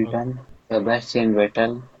Hamilton, Sebastian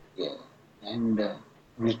Vettel, yeah, and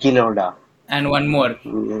Niki Lauda. and one more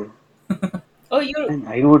Oh, you And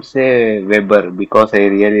I would say Weber because I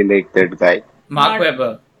really like that guy. Mark Not-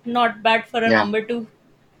 Webber not bad for a Yeah. number 2.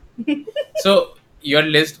 So your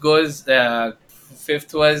list goes.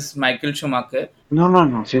 Fifth was Michael Schumacher. No, no,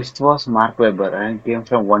 no. Fifth was Mark Webber and came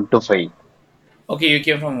from 1 to 5. Okay, you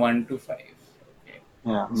came from 1 to 5. Okay.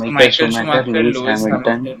 Yeah, So Michael Michael Schumacher, Schumacher, Lewis Lewis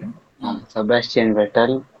Hamilton, Hamilton, Sebastian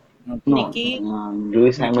Vettel. okay, No, Nikki.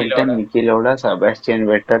 Lewis Niki Hamilton, Lauda. Niki Lauda, Sebastian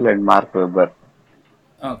Vettel, and Mark Webber.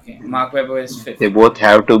 Okay, Mark Webber is They fifth. both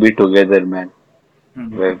have to be together, man. Hmm.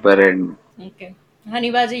 Webber and Okay.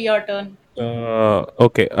 Honeybazi, your turn.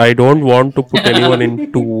 Okay, I don't want to put anyone in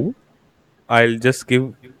two. I'll just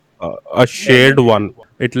give a shared Daniel. one.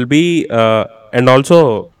 It'll be and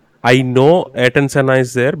also I know Ayrton Senna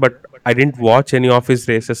is there, but I didn't watch any of his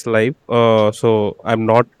races live. So I'm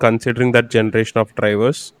not considering that generation of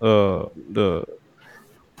drivers. The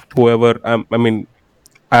whoever I mean,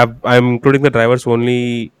 I'm including the drivers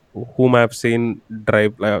only whom I've seen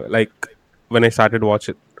drive like when I started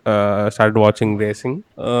watching racing.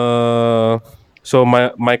 So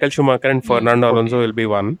Michael Schumacher and Hmm. Fernando Alonso okay, will be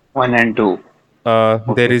one. 1 and 2.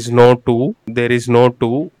 There Okay, is no two. There is no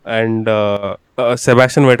two, and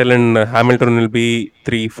Sebastian Vettel and Hamilton will be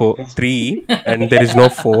three, four, okay. three, and there is no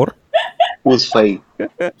four. Who's 5?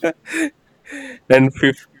 and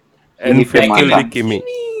fifth, and Felipe fifth will be Massa. Raikkonen. Kimi.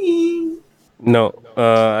 Kimi. No,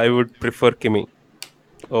 I would prefer Kimi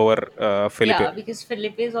over Felipe. Yeah, because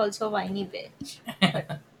Philip is also a whiny bitch. But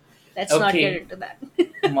let's not get Okay, into that.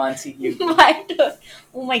 Mansi, you go. My turn.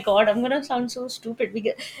 Oh my god, I'm gonna sound so stupid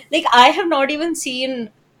because, like, I have not even seen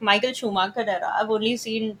Michael Schumacher era. I've only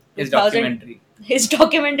seen His 2000. documentary. His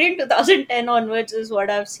documentary in 2010 onwards is what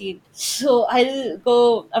I've seen. So I'll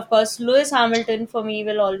go, of course, Lewis Hamilton for me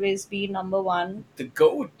will always be number one. The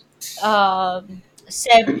GOAT.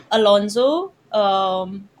 Seb Alonso,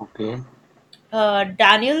 Okay.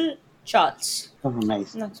 Daniel Charles. Oh,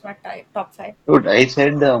 nice. That's my top five. Dude, I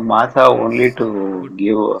said Massa only to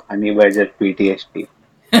give Honey Badger PTSD.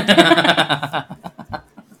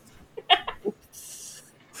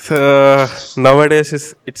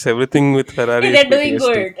 Nowadays, it's everything with Ferrari is They're doing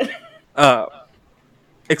PTSD. good. Uh,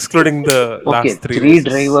 excluding the Okay, last three three races.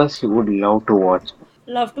 drivers you would love to watch.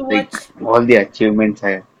 Love to Like watch all the achievements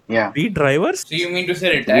I yeah. Three drivers So you mean to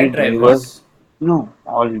say Three retired drivers, drivers? no,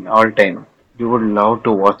 all time. You would love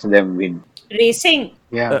to watch them win. racing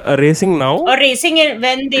Yeah, racing now. or racing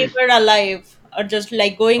when they were alive or just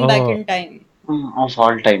like going back Uh, in time. of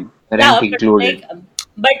all time, Yeah, rank but like, included.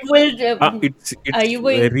 but will are it's you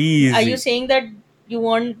going? very Are you easy. saying that you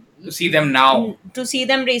want To see them now. to see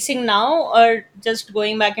them racing now, or just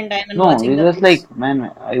going back in time and No, watching it's them just race? like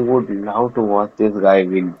man, I would love to watch this guy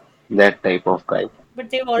win. That type of guy But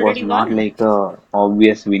they've was already not won. like a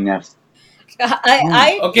obvious winners. I No,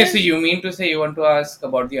 I Okay, so just you mean to say you want to ask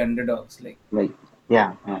about the underdogs, like like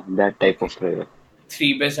yeah, that type okay, of driver.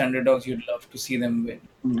 three best underdogs you'd love to see them win.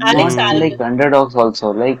 Alex Not Mm, like Albon, underdogs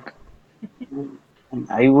also. Like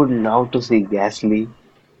I would love to see Gasly,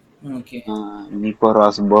 Okay. Nico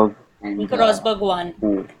Rosberg, and Nico Rosberg won.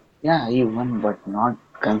 who? Yeah, he won, but not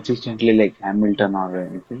consistently like Hamilton or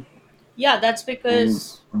anything. Yeah, that's And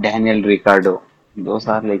because Daniel Ricciardo. Those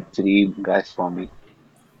are like three guys for me.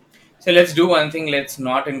 So let's do one thing. Let's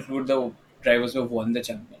not include the drivers who have won the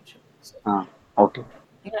championship. So, Okay.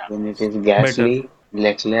 yeah. Then it is better. Gasly,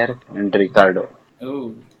 Leclerc, and Ricciardo.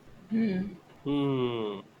 oh, Hmm.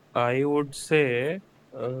 Hmm. I would say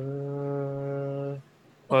uh,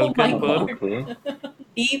 Oh my Hulkenberg, god, Okay.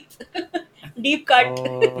 deep, deep cut.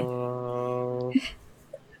 uh,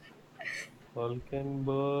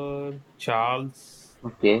 Hulkenberg, Charles,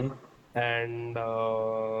 Okay. and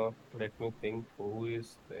let me think who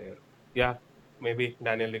is there. Yeah, maybe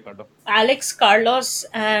Daniel Ricciardo. Alex Carlos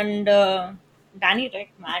and Danny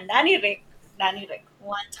Rick, man, Danny Rick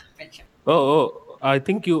won championship. I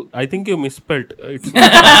think you misspelled. It's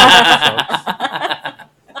not Carlos, it's Charles.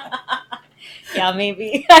 Yeah,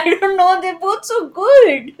 maybe. I don't know. They're both so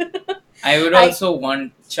good. I would I also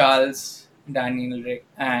want Charles, Daniel Rick,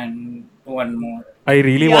 and one more. I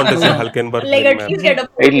really yeah, want to see Hulkenberg like win, at man. least get a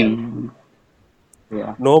podium. I'll,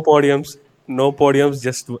 yeah. No podiums,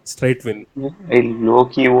 just straight win. I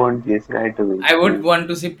low-key want this guy to I would win. want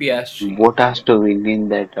to see Piastri. Bottas to win in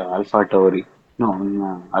that Alpha Tauri.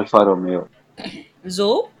 No, Alfa Romeo.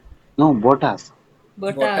 Zoe, No, Bottas.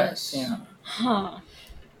 Bottas, Bottas. yeah. Huh.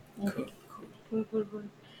 Cool, Okay. cool. Cool, cool, cool.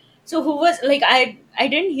 So who was like I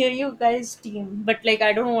didn't hear you guys team, but like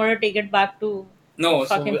I don't want to take it back to No,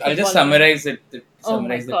 fucking so I'll just football again. summarize it. Oh my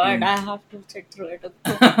Summarize the god, team. I have to sit through it.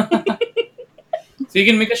 So you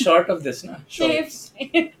can make a short of this now. Safe. Shorts.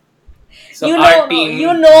 you So know, our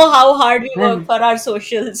you team. know how hard we work Man, for our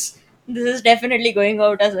socials. This is definitely going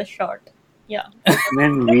out as a short. Yeah.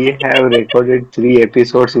 man, we have recorded 3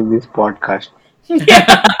 episodes in this podcast.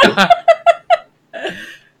 Yeah.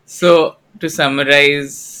 So, to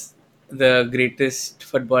summarize, the greatest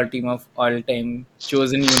football team of all time,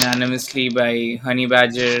 chosen unanimously by Honey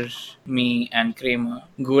Badger, me, and Kramer.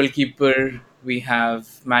 Goalkeeper, we have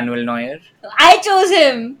Manuel Neuer. I chose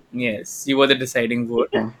him. Yes, you were the deciding vote.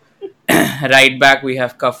 Yeah. Right back, we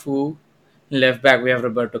have Cafu. Left back, we have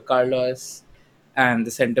Roberto Carlos. And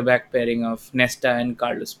the centre back pairing of Nesta and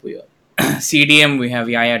Carlos Puyol. CDM, we have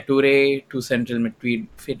Yaya Toure, two central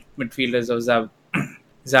midfielders of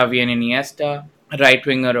Xavi and Iniesta, right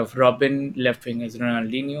winger of Robin, left winger is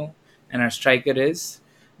Ronaldinho, and our striker is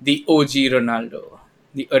the OG Ronaldo,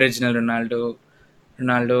 the original Ronaldo,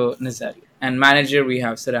 Ronaldo Nazario. And manager, we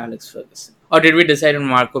have Sir Alex Ferguson. Or did we decide on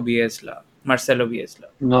Marcelo Bielsa?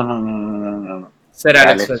 No, no, no, no, no, no, no. Sir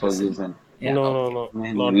Alex Alex Ferguson. Ferguson. Yeah, No, no, okay. no,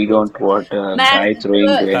 Man, not we both. don't want a Man, guy throwing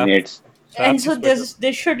Saf, grenades. and Saf so is better.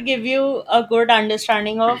 this should give you a good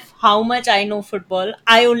understanding of how much I know football.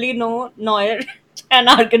 I only know Neuer and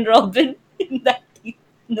Arjen Robben in that team.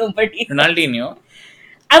 Nobody else. Ronaldinho.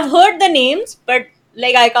 I've heard the names, but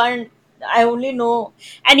like I can't. I only know,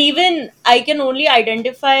 and even I can only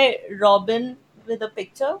identify Robin with a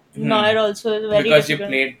picture. Neuer also is very Because you difficult.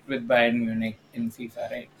 played with Bayern Munich in FIFA,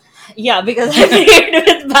 right? Yeah, because I played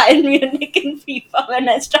with Bayern Munich in FIFA when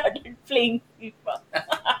I started playing FIFA.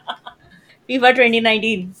 FIFA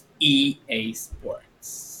 2019. EA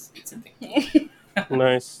Sports. It's a thing.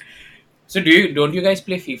 Nice. So don't you guys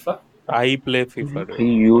play FIFA? I play FIFA, He dude. I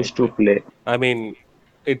used to play. play. I mean,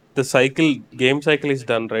 game cycle is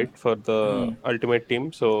done right for the ultimate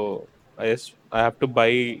team. So I have to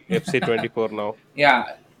buy FC 24 now.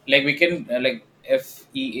 Yeah, like we can like if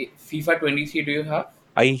FIFA 23 do you have?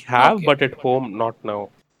 I have, Okay, but at okay. home, not now.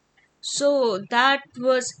 So that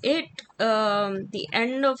was it. The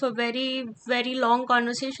end of a very, very long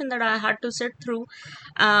conversation that I had to sit through.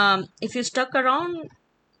 If you stuck around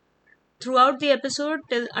throughout the episode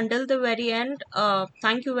till until the very end,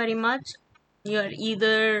 thank you very much. You're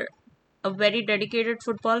either a very dedicated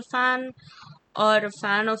football fan or a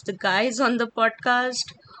fan of the guys on the podcast,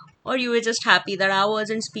 or you were just happy that I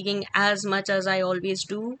wasn't speaking as much as I always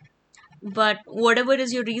do. But whatever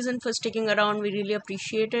is your reason for sticking around, we really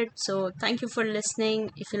appreciate it. So thank you for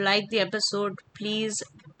listening. If you like the episode, please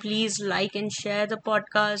like and share the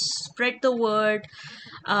podcast, spread the word,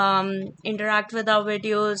 interact with our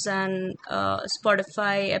videos and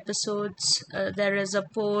Spotify episodes. There is a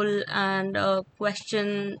poll and a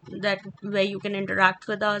question that where you can interact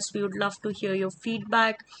with us. We would love to hear your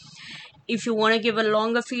feedback. If you want to give a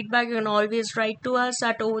longer feedback, you can always write to us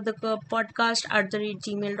at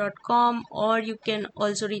overthecurvepodcast@gmail.com, or you can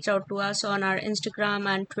also reach out to us on our Instagram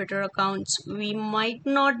and Twitter accounts. We might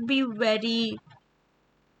not be very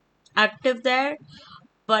active there,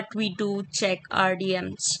 but we do check our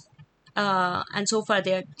DMs. And so far,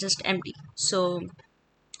 they are just empty. So,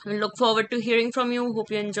 we look forward to hearing from you.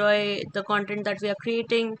 Hope you enjoy the content that we are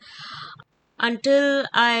creating. Until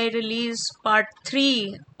I release part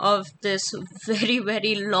 3 of this very,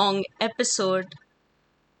 very long episode,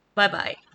 bye bye.